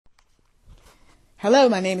Hello,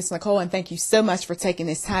 my name is Nicholl, and thank you so much for taking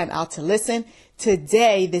this time out to listen.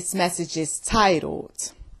 Today, this message is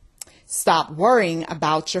titled, Stop Worrying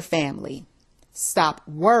About Your Family. Stop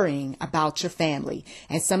worrying about your family.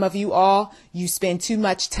 And some of you all, you spend too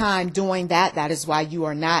much time doing that. That is why you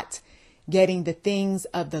are not getting the things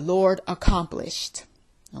of the Lord accomplished.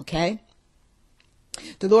 Okay?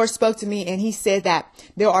 The Lord spoke to me and he said that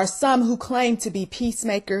there are some who claim to be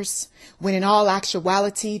peacemakers when in all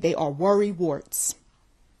actuality they are worry warts.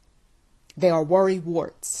 They are worry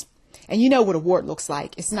warts. And you know what a wart looks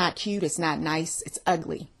like. It's not cute. It's not nice. It's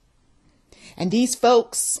ugly. And these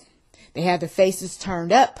folks, they have their faces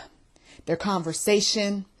turned up. Their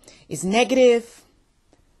conversation is negative.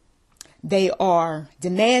 They are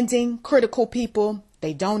demanding, critical people.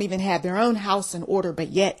 They don't even have their own house in order, but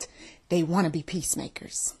yet they want to be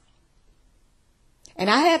peacemakers. And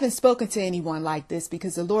I haven't spoken to anyone like this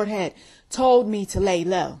because the Lord had told me to lay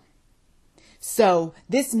low. So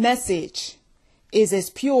this message is as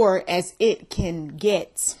pure as it can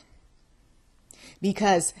get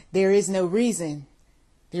because there is no reason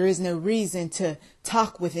to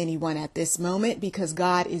talk with anyone at this moment because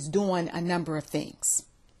God is doing a number of things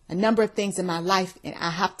in my life, and I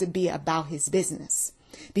have to be about his business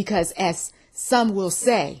because as some will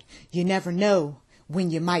say, you never know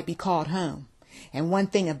when you might be called home. And one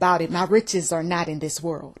thing about it, my riches are not in this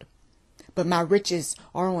world, but my riches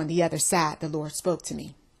are on the other side. The Lord spoke to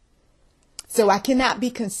me. So I cannot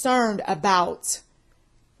be concerned about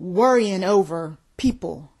worrying over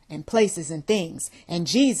people and places and things. And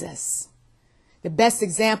Jesus, the best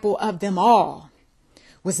example of them all,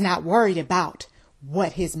 was not worried about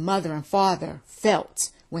what his mother and father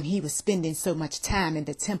felt when he was spending so much time in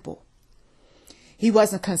the temple. He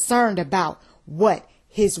wasn't concerned about what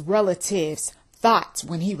his relatives thought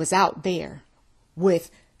when he was out there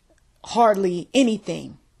with hardly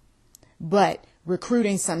anything but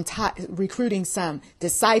recruiting some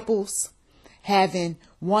disciples, having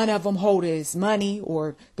one of them hold his money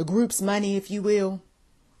or the group's money, if you will.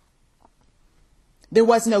 There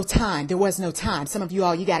was no time. Some of you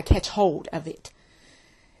all, you got to catch hold of it.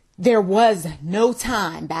 There was no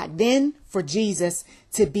time back then for Jesus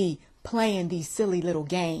to be playing these silly little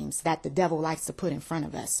games that the devil likes to put in front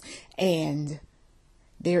of us. And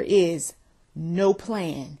there is no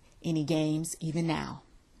playing any games even now.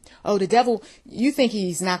 Oh, the devil, you think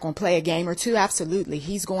he's not going to play a game or two? Absolutely.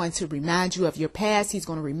 He's going to remind you of your past. He's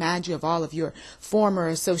going to remind you of all of your former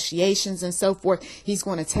associations and so forth. He's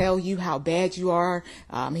going to tell you how bad you are.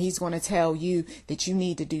 He's going to tell you that you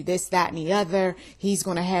need to do this, that, and the other. He's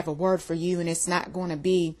going to have a word for you, and it's not going to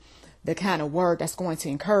be the kind of word that's going to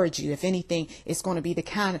encourage you. If anything, it's going to be the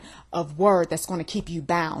kind of word that's going to keep you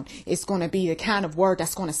bound. It's going to be the kind of word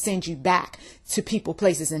that's going to send you back to people,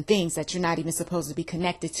 places, and things that you're not even supposed to be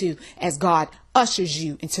connected to as God ushers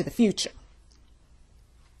you into the future.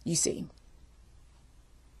 You see,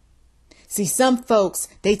 some folks,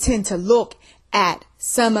 they tend to look at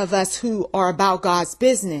some of us who are about God's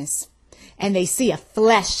business and they see a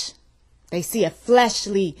fleshly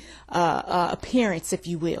appearance, if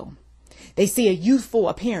you will. They see a youthful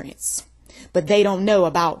appearance, but they don't know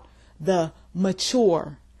about the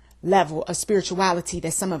mature level of spirituality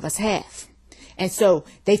that some of us have. And so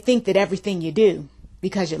they think that everything you do,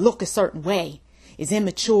 because you look a certain way, is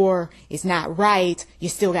immature, is not right, you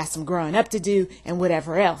still got some growing up to do, and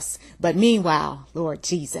whatever else. But meanwhile, Lord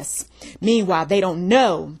Jesus, they don't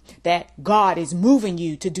know that God is moving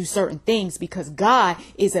you to do certain things because God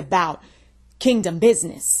is about kingdom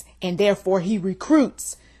business, and therefore he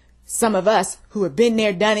recruits some of us who have been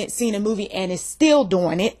there, done it, seen a movie, and is still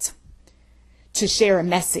doing it to share a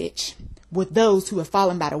message with those who have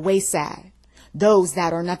fallen by the wayside, those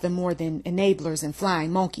that are nothing more than enablers and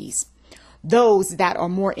flying monkeys, those that are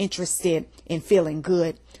more interested in feeling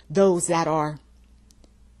good, those that are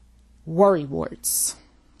worry warts,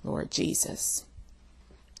 Lord Jesus,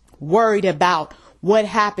 worried about what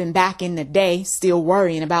happened back in the day, still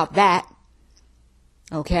worrying about that.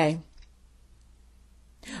 Okay.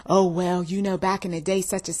 Oh, well, back in the day,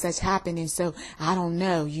 such and such happened. And so I don't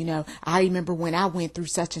know, I remember when I went through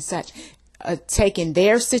such and such, taking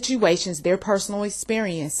their situations, their personal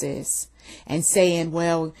experiences and saying,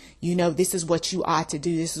 well, this is what you ought to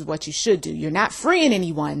do. This is what you should do. You're not freeing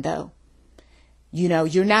anyone, though.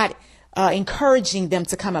 You're not encouraging them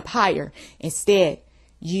to come up higher. Instead,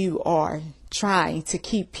 you are trying to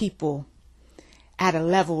keep people at a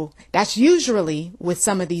level that's usually with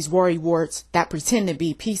some of these worry warts that pretend to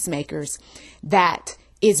be peacemakers that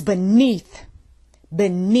is beneath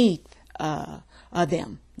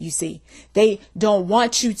them. You see, they don't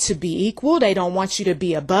want you to be equal. They don't want you to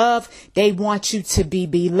be above. They want you to be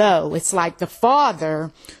below. It's like the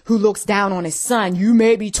father who looks down on his son. You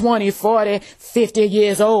may be 20, 40, 50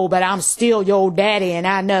 years old, but I'm still your daddy. And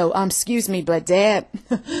I know, excuse me, but dad,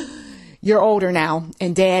 you're older now.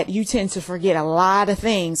 And dad, you tend to forget a lot of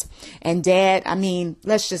things. And dad, I mean,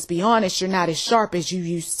 let's just be honest. You're not as sharp as you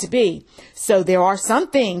used to be. So there are some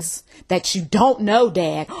things that you don't know,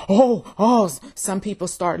 dad. Some people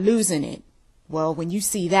start losing it. Well, when you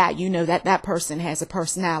see that, you know that that person has a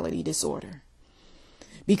personality disorder.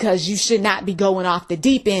 Because you should not be going off the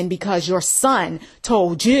deep end because your son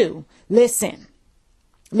told you, listen,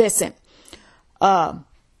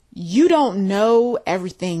 you don't know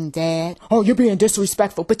everything, dad. Oh, you're being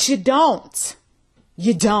disrespectful, but you don't.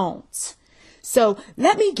 You don't. So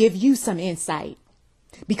let me give you some insight.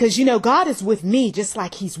 Because, you know, God is with me just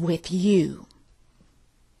like he's with you.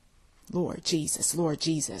 Lord Jesus, Lord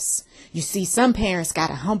Jesus. You see, some parents got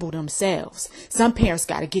to humble themselves. Some parents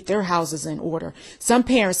got to get their houses in order. Some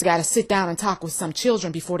parents got to sit down and talk with some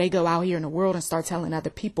children before they go out here in the world and start telling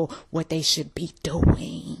other people what they should be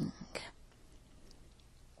doing.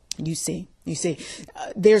 You see,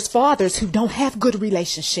 there's fathers who don't have good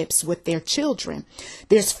relationships with their children.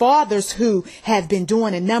 There's fathers who have been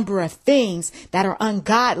doing a number of things that are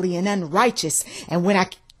ungodly and unrighteous. And when I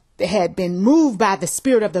had been moved by the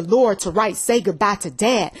Spirit of the Lord to say goodbye to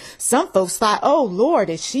dad, some folks thought, oh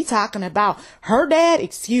Lord, is she talking about her dad?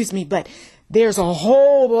 Excuse me, but there's a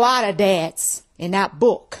whole lot of dads in that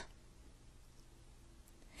book.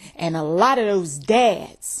 And a lot of those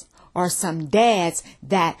dads are some dads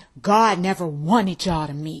that God never wanted y'all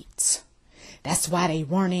to meet. That's why they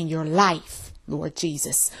weren't in your life, Lord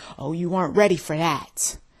Jesus. Oh, you weren't ready for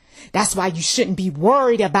that. That's why you shouldn't be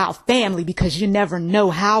worried about family, because you never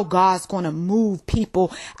know how God's going to move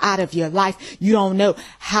people out of your life. You don't know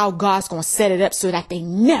how God's going to set it up so that they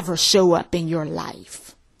never show up in your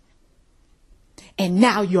life. And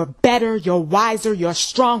now you're better, you're wiser, you're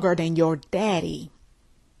stronger than your daddy.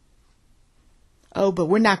 Oh, but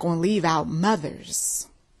we're not going to leave out mothers.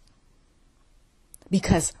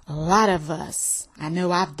 Because a lot of us, I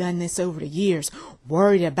know I've done this over the years,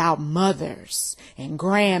 worried about mothers and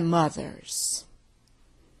grandmothers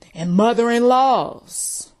and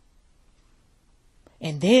mother-in-laws.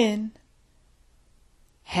 And then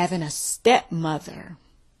having a stepmother.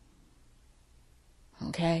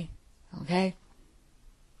 Okay?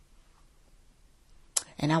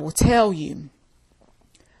 And I will tell you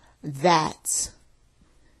that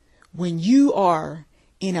when you are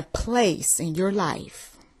in a place in your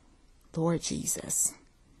life, Lord Jesus,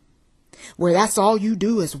 where that's all you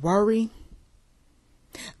do is worry,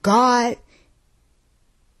 God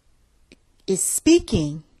is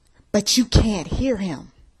speaking, but you can't hear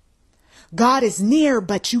him. God is near,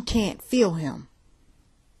 but you can't feel him.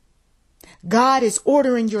 God is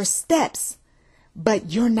ordering your steps, but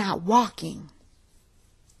you're not walking.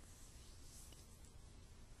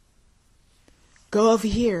 Go over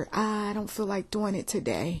here. I don't feel like doing it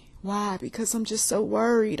today. Why? Because I'm just so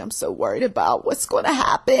worried. I'm so worried about what's going to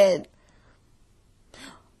happen.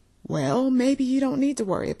 Well, maybe you don't need to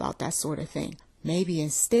worry about that sort of thing. Maybe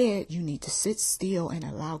instead you need to sit still and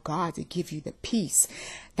allow God to give you the peace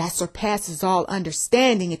that surpasses all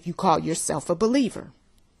understanding if you call yourself a believer.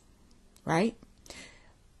 Right?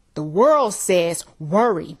 The world says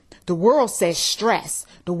worry. The world says stress.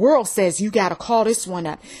 The world says you got to call this one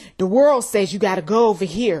up. The world says you got to go over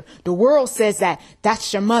here. The world says that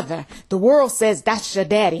that's your mother. The world says that's your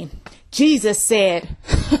daddy. Jesus said,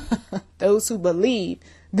 those who believe,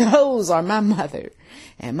 those are my mother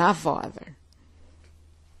and my father.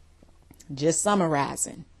 Just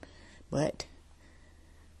summarizing. But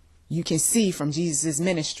you can see from Jesus'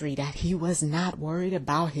 ministry that he was not worried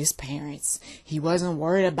about his parents. He wasn't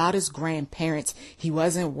worried about his grandparents. He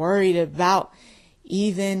wasn't worried about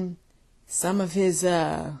even some of his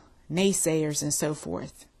naysayers and so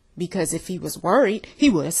forth. Because if he was worried, he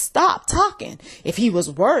would have stopped talking. If he was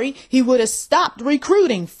worried, he would have stopped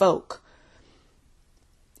recruiting folk.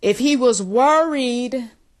 If he was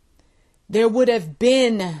worried, there would have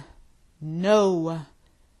been no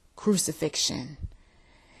crucifixion.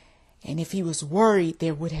 And if he was worried,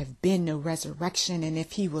 there would have been no resurrection. And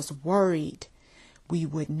if he was worried, we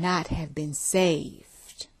would not have been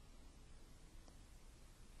saved.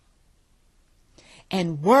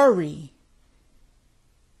 And worry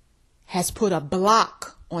has put a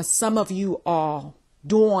block on some of you all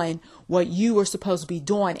doing what you were supposed to be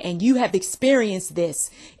doing. And you have experienced this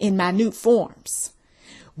in minute forms.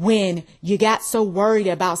 when you got so worried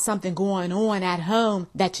about something going on at home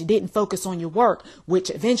that you didn't focus on your work, which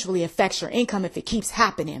eventually affects your income if it keeps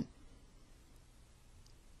happening.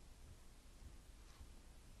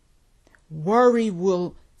 Worry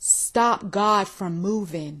will stop God from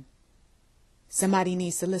moving. Somebody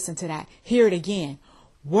needs to listen to that. Hear it again.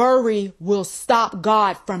 Worry will stop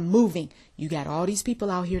God from moving. You got all these people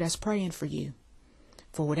out here that's praying for you,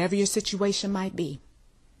 for whatever your situation might be.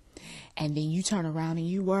 And then you turn around and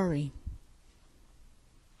you worry.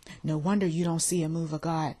 No wonder you don't see a move of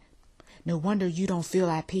God. No wonder you don't feel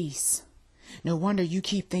at peace. No wonder you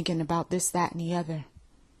keep thinking about this, that, and the other.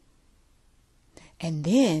 And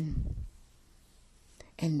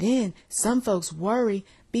then some folks worry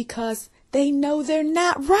because they know they're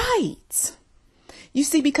not right. You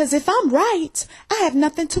see, because if I'm right, I have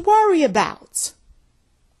nothing to worry about.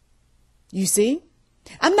 You see,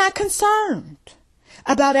 I'm not concerned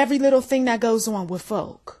about every little thing that goes on with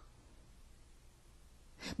folk.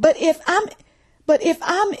 But if I'm,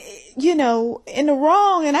 in the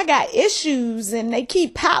wrong and I got issues and they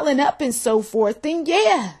keep piling up and so forth, then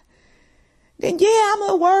yeah, I'm going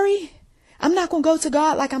to worry. I'm not going to go to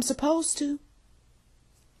God like I'm supposed to.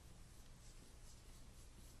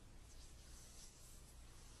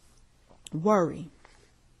 Worry,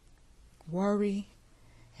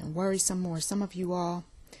 and worry some more. Some of you all,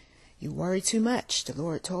 you worry too much. The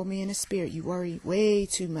Lord told me in the spirit, you worry way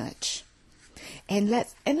too much. And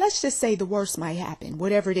let's just say the worst might happen,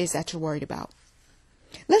 whatever it is that you're worried about.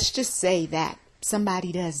 Let's just say that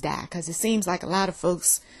somebody does die, because it seems like a lot of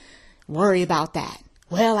folks worry about that.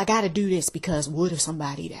 Well, I got to do this because what if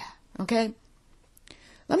somebody die? Okay.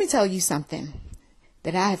 Let me tell you something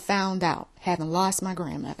that I have found out having lost my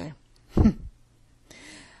grandmother.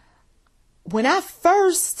 When I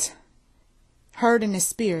first heard in the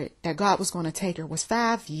spirit that God was going to take her was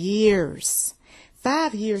 5 years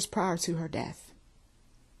prior to her death.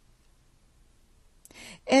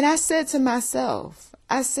 And I said to myself,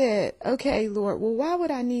 okay, Lord, well, why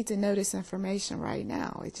would I need to know this information right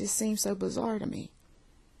now? It just seems so bizarre to me.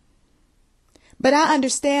 But I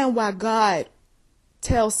understand why God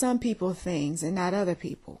tells some people things and not other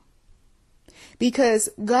people. Because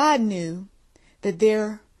God knew that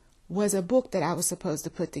there was a book that I was supposed to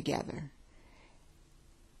put together.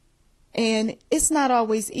 And it's not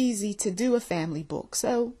always easy to do a family book.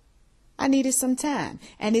 So I needed some time.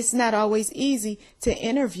 And it's not always easy to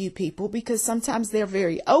interview people because sometimes they're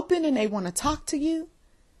very open and they want to talk to you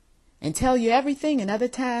and tell you everything. And other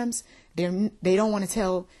times they don't want to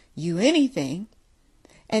tell you anything.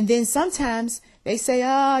 And then sometimes they say,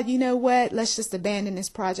 you know what? Let's just abandon this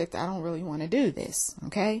project. I don't really want to do this.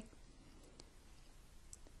 Okay.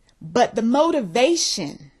 But the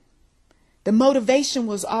motivation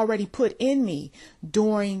was already put in me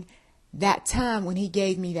during that time when he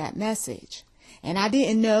gave me that message. And I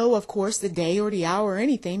didn't know, of course, the day or the hour or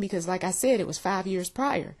anything, because like I said, it was 5 years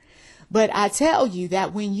prior. But I tell you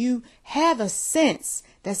that when you have a sense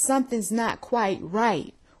that something's not quite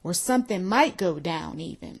right or something might go down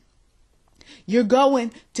even, you're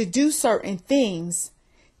going to do certain things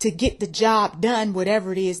to get the job done,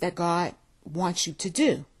 whatever it is that God wants you to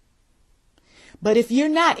do. But if you're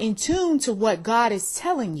not in tune to what God is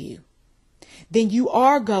telling you, then you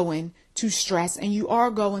are going to stress and you are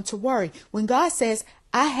going to worry. When God says,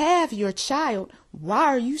 I have your child, why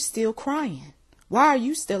are you still crying? Why are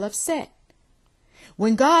you still upset?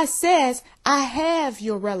 When God says, I have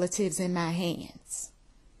your relatives in my hands,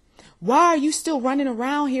 why are you still running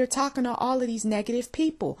around here talking to all of these negative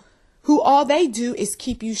people who all they do is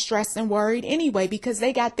keep you stressed and worried anyway, because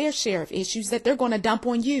they got their share of issues that they're going to dump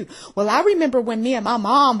on you? Well, I remember when me and my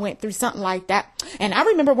mom went through something like that. And I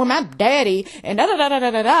remember when my daddy and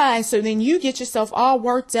da-da-da-da-da-da. And so then you get yourself all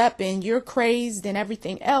worked up and you're crazed and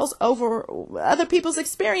everything else over other people's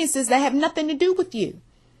experiences that have nothing to do with you.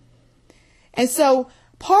 And so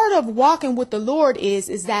part of walking with the Lord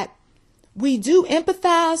is that we do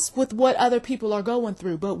empathize with what other people are going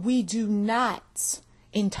through, but we do not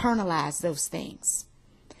internalize those things.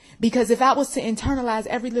 Because if I was to internalize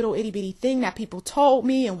every little itty bitty thing that people told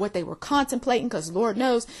me and what they were contemplating, because Lord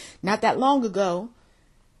knows, not that long ago,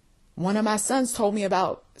 one of my sons told me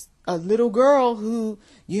about a little girl who,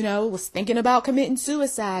 was thinking about committing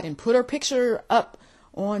suicide and put her picture up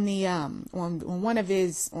on the on one of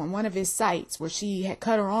his sites where she had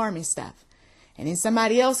cut her arm and stuff. And then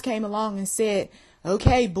somebody else came along and said,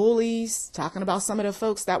 okay, bullies, talking about some of the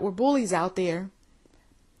folks that were bullies out there,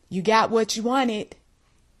 you got what you wanted.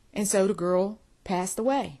 And so the girl passed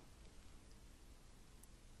away.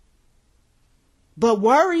 But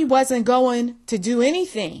worry wasn't going to do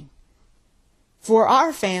anything for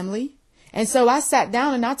our family. And so I sat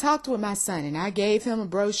down and I talked with my son, and I gave him a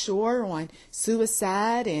brochure on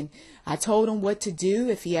suicide, and I told him what to do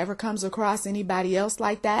if he ever comes across anybody else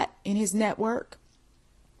like that in his network.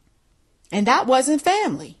 And that wasn't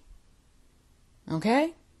family.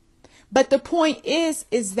 Okay? But the point is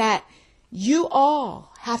that you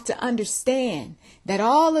all have to understand that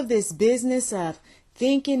all of this business of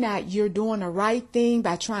thinking that you're doing the right thing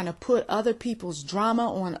by trying to put other people's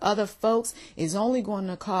drama on other folks is only going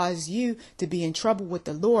to cause you to be in trouble with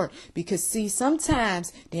the Lord. Because see,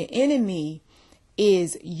 sometimes the enemy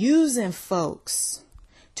is using folks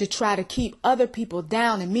to try to keep other people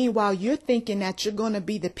down. And meanwhile, you're thinking that you're going to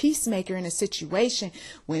be the peacemaker in a situation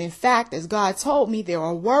when in fact, as God told me, there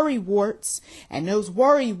are worry warts, and those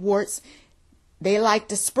worry warts, they like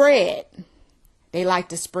to spread. They like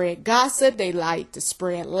to spread gossip. They like to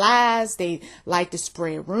spread lies. They like to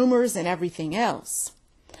spread rumors and everything else.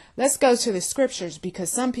 Let's go to the scriptures,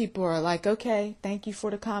 because some people are like, okay, thank you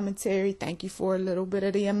for the commentary. Thank you for a little bit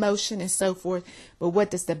of the emotion and so forth. But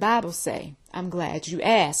what does the Bible say? I'm glad you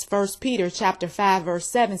asked. 1 Peter chapter 5 verse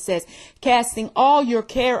 7 says, casting all your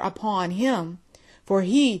care upon him, for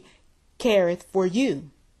he careth for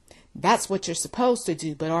you. That's what you're supposed to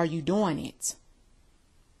do. But are you doing it?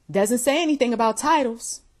 Doesn't say anything about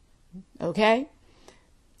titles. Okay.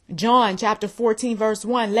 John chapter 14 verse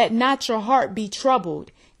 1. Let not your heart be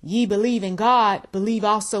troubled. Ye believe in God, believe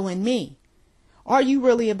also in me. Are you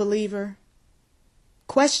really a believer?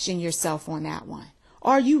 Question yourself on that one.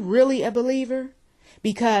 Are you really a believer?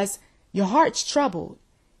 Because your heart's troubled.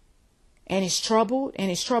 And it's troubled, and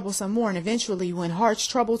it's troublesome more. And eventually, when heart's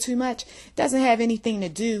troubled too much, it doesn't have anything to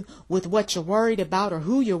do with what you're worried about or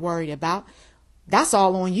who you're worried about. That's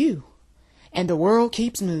all on you. And the world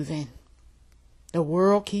keeps moving. The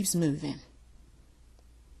world keeps moving.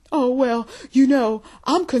 Oh, well,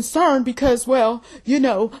 I'm concerned because,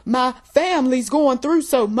 my family's going through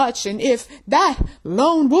so much. And if that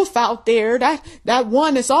lone wolf out there, that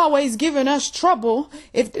one that's always giving us trouble,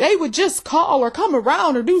 if they would just call or come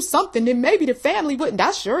around or do something, then maybe the family wouldn't.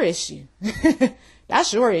 That's your issue.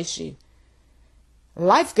 That's your issue.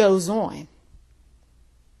 Life goes on.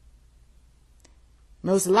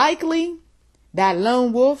 Most likely, that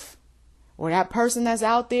lone wolf or that person that's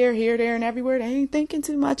out there, here, there, and everywhere, they ain't thinking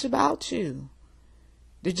too much about you.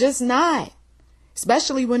 They're just not.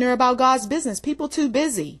 Especially when they're about God's business. People too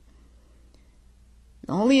busy.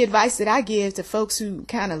 The only advice that I give to folks who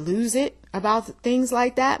kind of lose it about things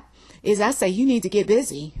like that is I say, you need to get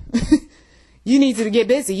busy. You need to get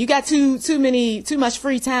busy. You got too much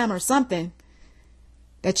free time or something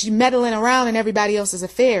that you meddling around in everybody else's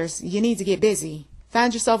affairs. You need to get busy.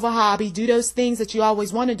 Find yourself a hobby. Do those things that you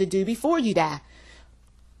always wanted to do before you die.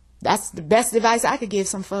 That's the best advice I could give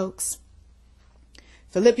some folks.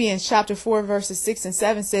 Philippians chapter 4 verses 6 and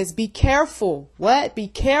 7 says, be careful. What? Be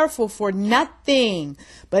careful for nothing,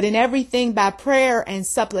 but in everything by prayer and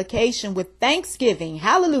supplication with thanksgiving.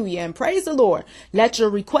 Hallelujah. And praise the Lord. Let your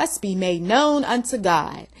requests be made known unto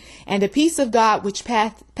God. And the peace of God, which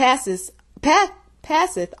passeth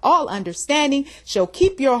all understanding, shall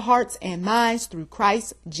keep your hearts and minds through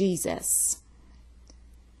Christ Jesus.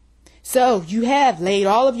 So you have laid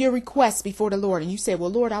all of your requests before the Lord, and you say, well,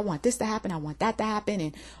 Lord, I want this to happen. I want that to happen,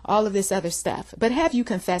 and all of this other stuff. But have you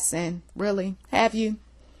confessed sin? Really? Have you?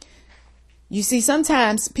 You see,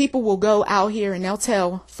 sometimes people will go out here and they'll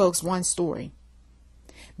tell folks one story,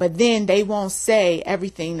 but then they won't say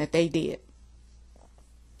everything that they did.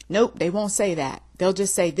 Nope, they won't say that. They'll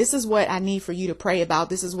just say, this is what I need for you to pray about.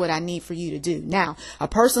 This is what I need for you to do. Now, a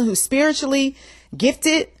person who's spiritually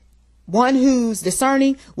gifted, one who's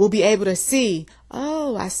discerning, will be able to see,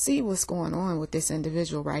 oh, I see what's going on with this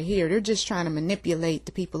individual right here. They're just trying to manipulate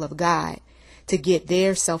the people of God to get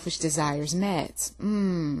their selfish desires met.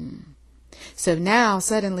 So now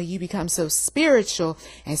suddenly you become so spiritual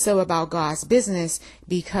and so about God's business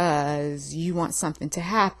because you want something to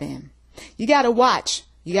happen. You got to watch.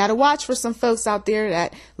 You got to watch for some folks out there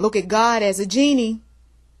that look at God as a genie,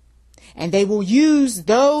 and they will use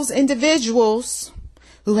those individuals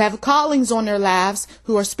who have callings on their lives,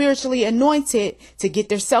 who are spiritually anointed, to get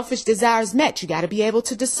their selfish desires met. You got to be able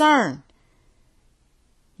to discern.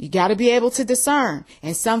 You got to be able to discern.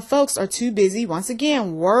 And some folks are too busy, once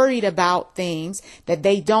again, worried about things that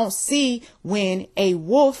they don't see when a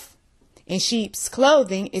wolf in sheep's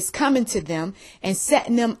clothing is coming to them and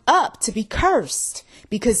setting them up to be cursed.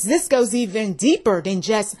 Because this goes even deeper than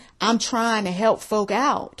just, I'm trying to help folk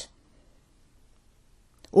out.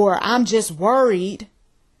 Or I'm just worried.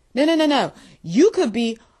 No. You could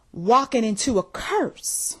be walking into a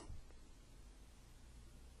curse.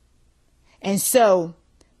 And so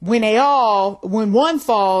when one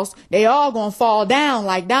falls, they all gonna fall down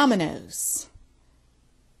like dominoes.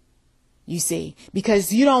 You see,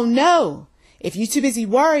 because you don't know. If you're too busy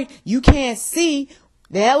worried, you can't see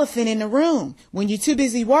the elephant in the room. When you're too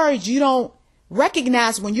busy worried, you don't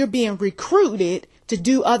recognize when you're being recruited to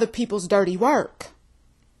do other people's dirty work.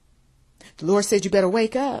 The Lord said, you better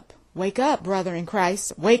wake up. Wake up, brother in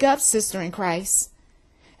Christ. Wake up, sister in Christ.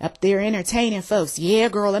 Up there entertaining folks. Yeah,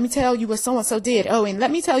 girl, let me tell you what so-and-so did. Oh, and let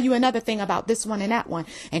me tell you another thing about this one and that one.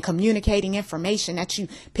 And communicating information that you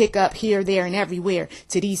pick up here, there, and everywhere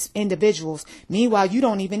to these individuals. Meanwhile, you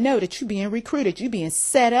don't even know that you're being recruited. You're being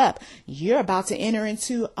set up. You're about to enter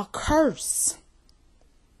into a curse.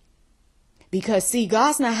 Because, see,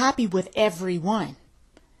 God's not happy with everyone.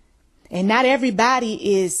 And not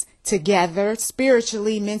everybody is together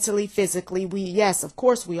spiritually, mentally, physically. Yes, of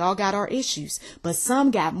course, we all got our issues, but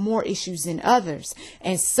some got more issues than others.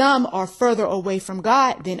 And some are further away from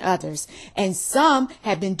God than others. And some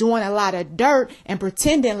have been doing a lot of dirt and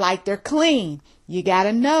pretending like they're clean. You got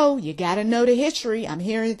to know the history. I'm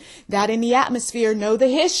hearing that in the atmosphere. Know the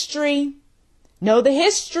history. Know the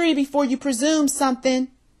history before you presume something.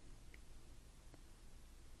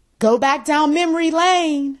 Go back down memory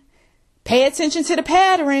lane. Pay attention to the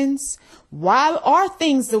patterns. Why are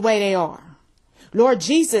things the way they are? Lord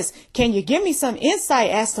Jesus, can you give me some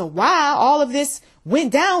insight as to why all of this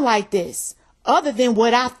went down like this, other than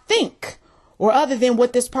what I think or other than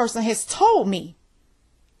what this person has told me?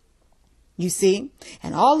 You see,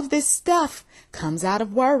 and all of this stuff comes out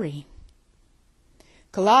of worry.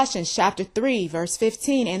 Colossians chapter 3, verse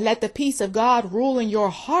 15, and let the peace of God rule in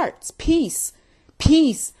your hearts. Peace.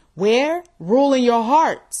 Where? Rule in your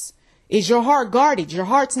hearts. Is your heart guarded? Your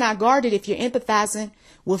heart's not guarded if you're empathizing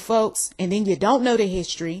with folks and then you don't know the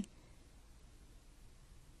history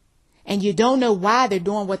and you don't know why they're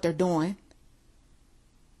doing what they're doing.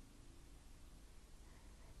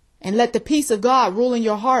 And let the peace of God rule in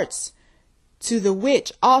your hearts, to the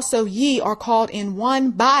which also ye are called in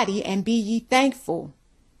one body, and be ye thankful.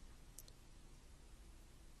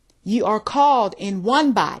 Ye are called in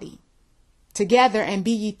one body together, and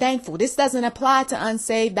be ye thankful. This doesn't apply to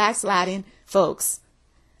unsaved, backsliding folks.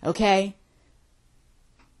 Okay?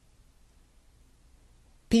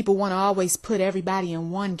 People want to always put everybody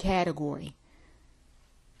in one category.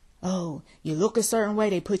 Oh, you look a certain way,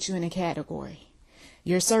 they put you in a category.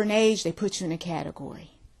 You're a certain age, they put you in a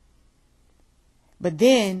category. But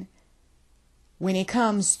then when it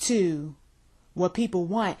comes to what people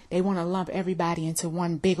want, they want to lump everybody into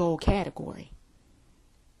one big old category.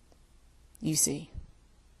 You see,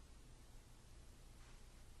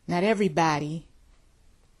 not everybody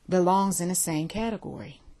belongs in the same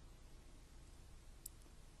category,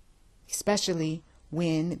 especially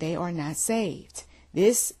when they are not saved.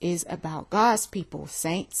 This is about God's people,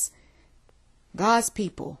 saints, God's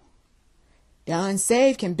people. The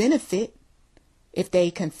unsaved can benefit if they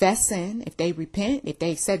confess sin, if they repent, if they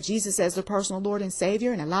accept Jesus as their personal Lord and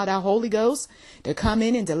Savior and allow that Holy Ghost to come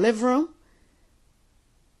in and deliver them.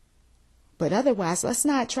 But otherwise, let's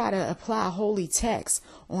not try to apply holy text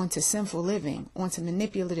onto sinful living, onto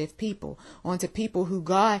manipulative people, onto people who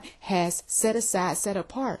God has set aside, set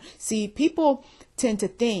apart. See, people tend to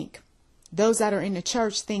think, those that are in the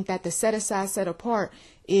church think that the set aside, set apart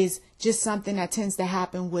is just something that tends to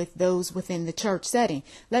happen with those within the church setting.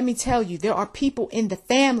 Let me tell you, there are people in the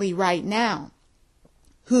family right now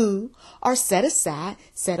who are set aside,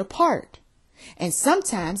 set apart. And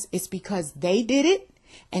sometimes it's because they did it.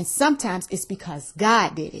 And sometimes it's because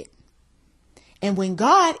God did it. And when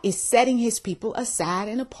God is setting his people aside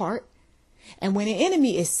and apart, and when the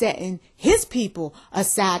enemy is setting his people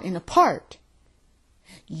aside and apart,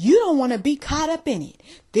 you don't want to be caught up in it.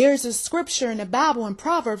 There's a scripture in the Bible in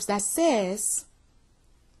Proverbs that says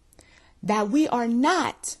that we are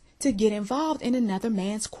not to get involved in another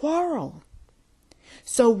man's quarrel.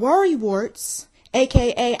 So worrywarts,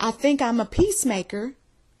 aka I think I'm a peacemaker,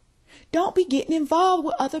 don't be getting involved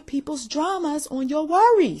with other people's dramas on your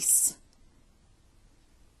worries.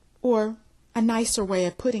 Or a nicer way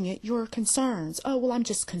of putting it, your concerns. Oh, well, I'm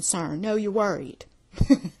just concerned. No, you're worried.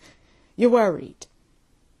 You're worried.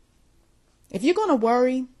 If you're going to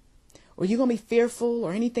worry or you're going to be fearful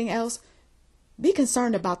or anything else, be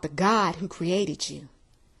concerned about the God who created you.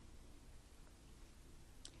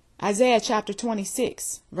 Isaiah chapter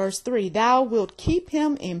 26, verse 3, thou wilt keep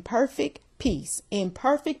him in perfect peace,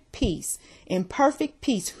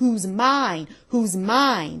 whose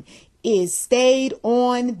mind is stayed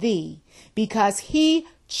on thee, because he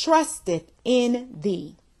trusteth in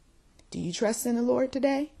thee. Do you trust in the Lord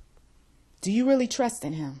today? Do you really trust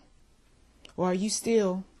in him? Or are you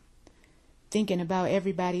still thinking about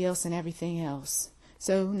everybody else and everything else.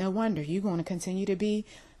 So no wonder you're going to continue to be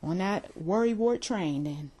on that worry wart train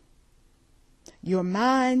then. Your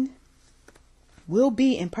mind will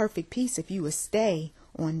be in perfect peace if you will stay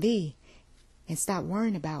on thee and stop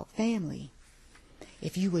worrying about family.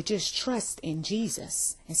 If you would just trust in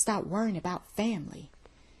Jesus and stop worrying about family.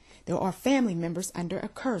 There are family members under a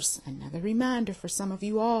curse. Another reminder for some of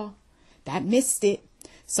you all that missed it.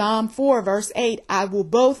 Psalm 4 verse 8, I will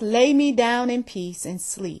both lay me down in peace and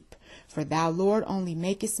sleep, for thou, Lord, only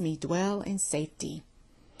makest me dwell in safety.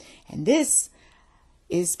 And this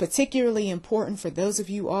is particularly important for those of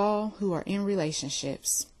you all who are in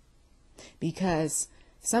relationships, because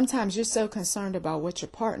sometimes you're so concerned about what your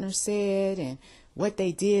partner said and what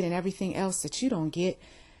they did and everything else that you don't get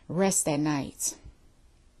rest at night.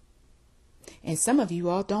 And some of you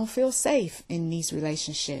all don't feel safe in these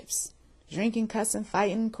relationships. Drinking, cussing,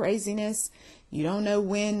 fighting, craziness. You don't know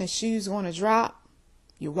when the shoe's going to drop.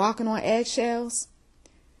 You're walking on eggshells.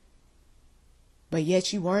 But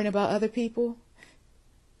yet you worrying about other people.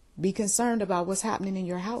 Be concerned about what's happening in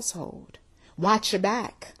your household. Watch your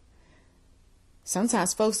back.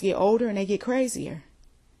 Sometimes folks get older and they get crazier.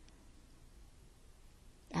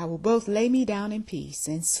 I will both lay me down in peace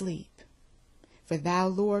and sleep. For thou,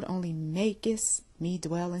 Lord, only makest me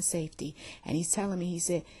dwell in safety. And he's telling me, he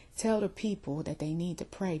said, tell the people that they need to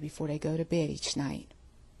pray before they go to bed each night.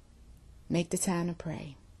 Make the time to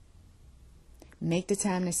pray. Make the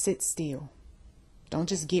time to sit still. Don't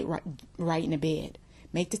just get right in the bed.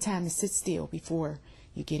 Make the time to sit still before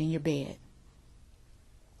you get in your bed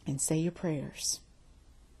and say your prayers.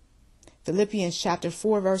 Philippians chapter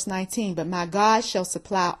 4 verse 19, but my God shall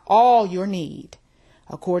supply all your need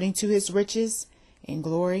according to his riches in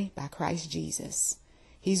glory by Christ Jesus.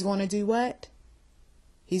 He's going to do what?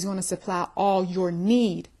 He's going to supply all your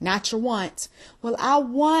need, not your want. Well, I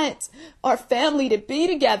want our family to be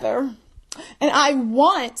together, and I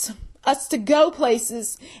want us to go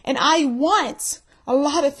places, and I want a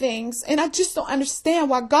lot of things, and I just don't understand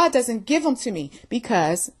why God doesn't give them to me,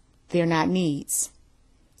 because they're not needs.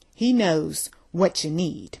 He knows what you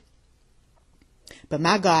need. But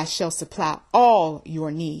my God shall supply all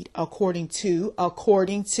your need according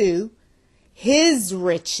to his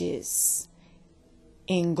riches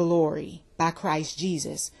in glory by Christ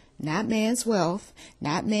Jesus. Not man's wealth,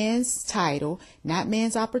 not man's title, not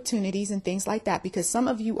man's opportunities and things like that. Because some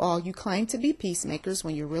of you all, you claim to be peacemakers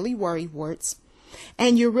when you're really worry warts.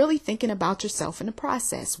 And you're really thinking about yourself in the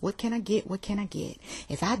process. What can I get? What can I get?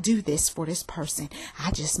 If I do this for this person,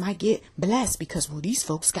 I just might get blessed because, well, these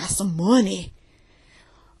folks got some money.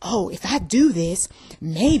 Oh, if I do this,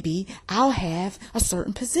 maybe I'll have a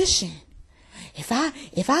certain position. If I,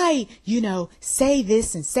 say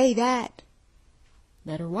this and say that,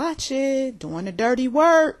 better watch it. Doing the dirty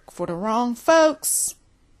work for the wrong folks.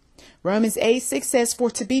 Romans 8:6 says, for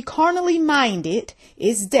to be carnally minded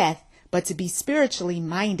is death, but to be spiritually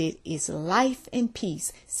minded is life and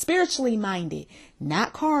peace. Spiritually minded,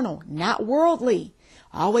 not carnal, not worldly.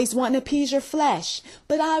 Always wanting to appease your flesh.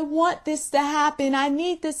 But I want this to happen. I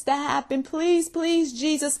need this to happen. Please, please,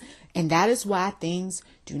 Jesus. And that is why things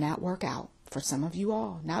do not work out for some of you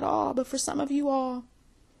all. Not all, but for some of you all.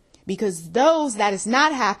 Because those that is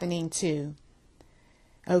not happening to,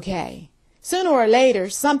 okay, sooner or later,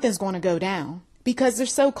 something's going to go down because they're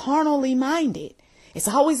so carnally minded. It's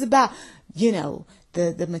always about,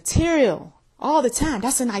 the material. All the time.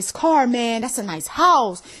 That's a nice car, man. That's a nice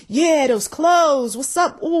house. Yeah, those clothes. What's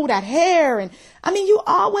up? Ooh, that hair. And you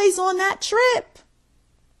always on that trip.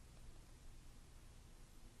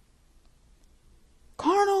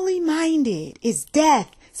 Carnally minded is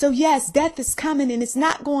death. So yes, death is coming, and it's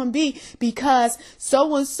not going to be because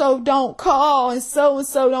so-and-so don't call and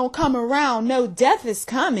so-and-so don't come around. No, death is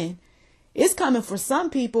coming. It's coming for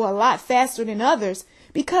some people a lot faster than others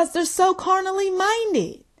because they're so carnally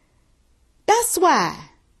minded. That's why.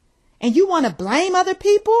 And you want to blame other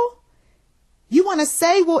people? You want to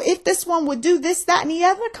say, well, if this one would do this, that, and the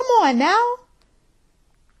other? Come on now.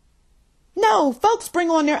 No, folks bring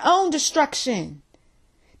on their own destruction.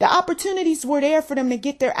 The opportunities were there for them to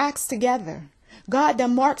get their acts together. God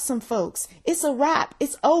done marked some folks. It's a wrap.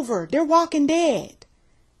 It's over. They're walking dead.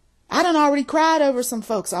 I done already cried over some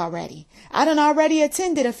folks already. I done already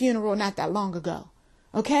attended a funeral not that long ago.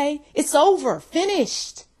 Okay? It's over.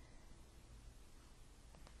 Finished.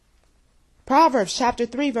 Proverbs chapter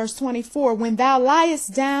 3 verse 24, when thou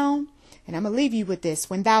liest down, and I'm going to leave you with this.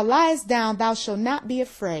 When thou liest down, thou shalt not be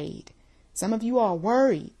afraid. Some of you are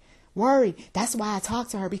worried. That's why I talk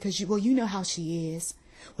to her because you know how she is.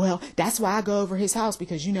 Well, that's why I go over his house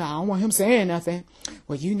because, I don't want him saying nothing.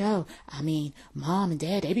 Well, mom and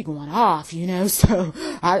dad, they be going off, so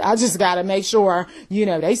I just got to make sure,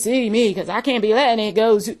 they see me because I can't be letting it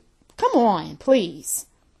go. Come on, please.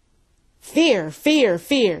 Fear, fear,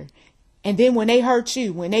 fear. And then when they hurt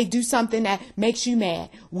you, when they do something that makes you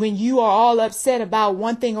mad, when you are all upset about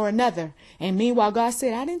one thing or another, and meanwhile God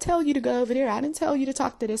said, I didn't tell you to go over there. I didn't tell you to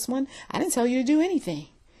talk to this one. I didn't tell you to do anything.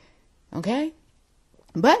 Okay?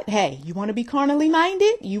 But hey, you want to be carnally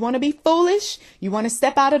minded? You want to be foolish? You want to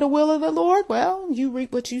step out of the will of the Lord? Well, you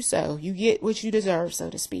reap what you sow. You get what you deserve,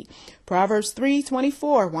 so to speak. Proverbs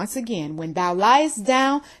 3:24. Once again, when thou liest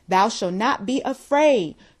down, thou shalt not be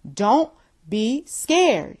afraid. Don't be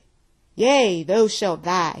scared. Yea, thou shalt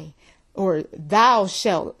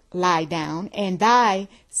lie down, and thy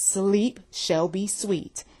sleep shall be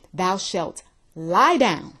sweet. Thou shalt lie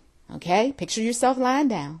down. Okay, picture yourself lying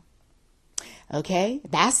down. Okay,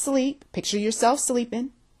 that's sleep. Picture yourself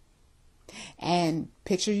sleeping. And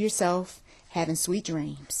picture yourself having sweet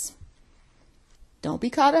dreams. Don't be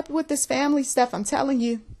caught up with this family stuff. I'm telling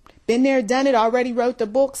you. Been there, done it, already wrote the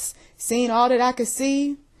books, seen all that I could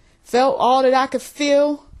see, felt all that I could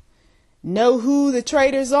feel. Know who the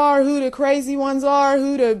traitors are, who the crazy ones are,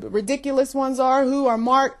 who the ridiculous ones are, who are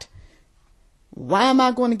marked. Why am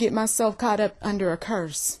I going to get myself caught up under a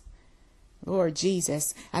curse? Lord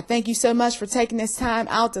Jesus, I thank you so much for taking this time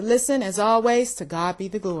out to listen. As always, to God be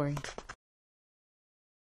the glory.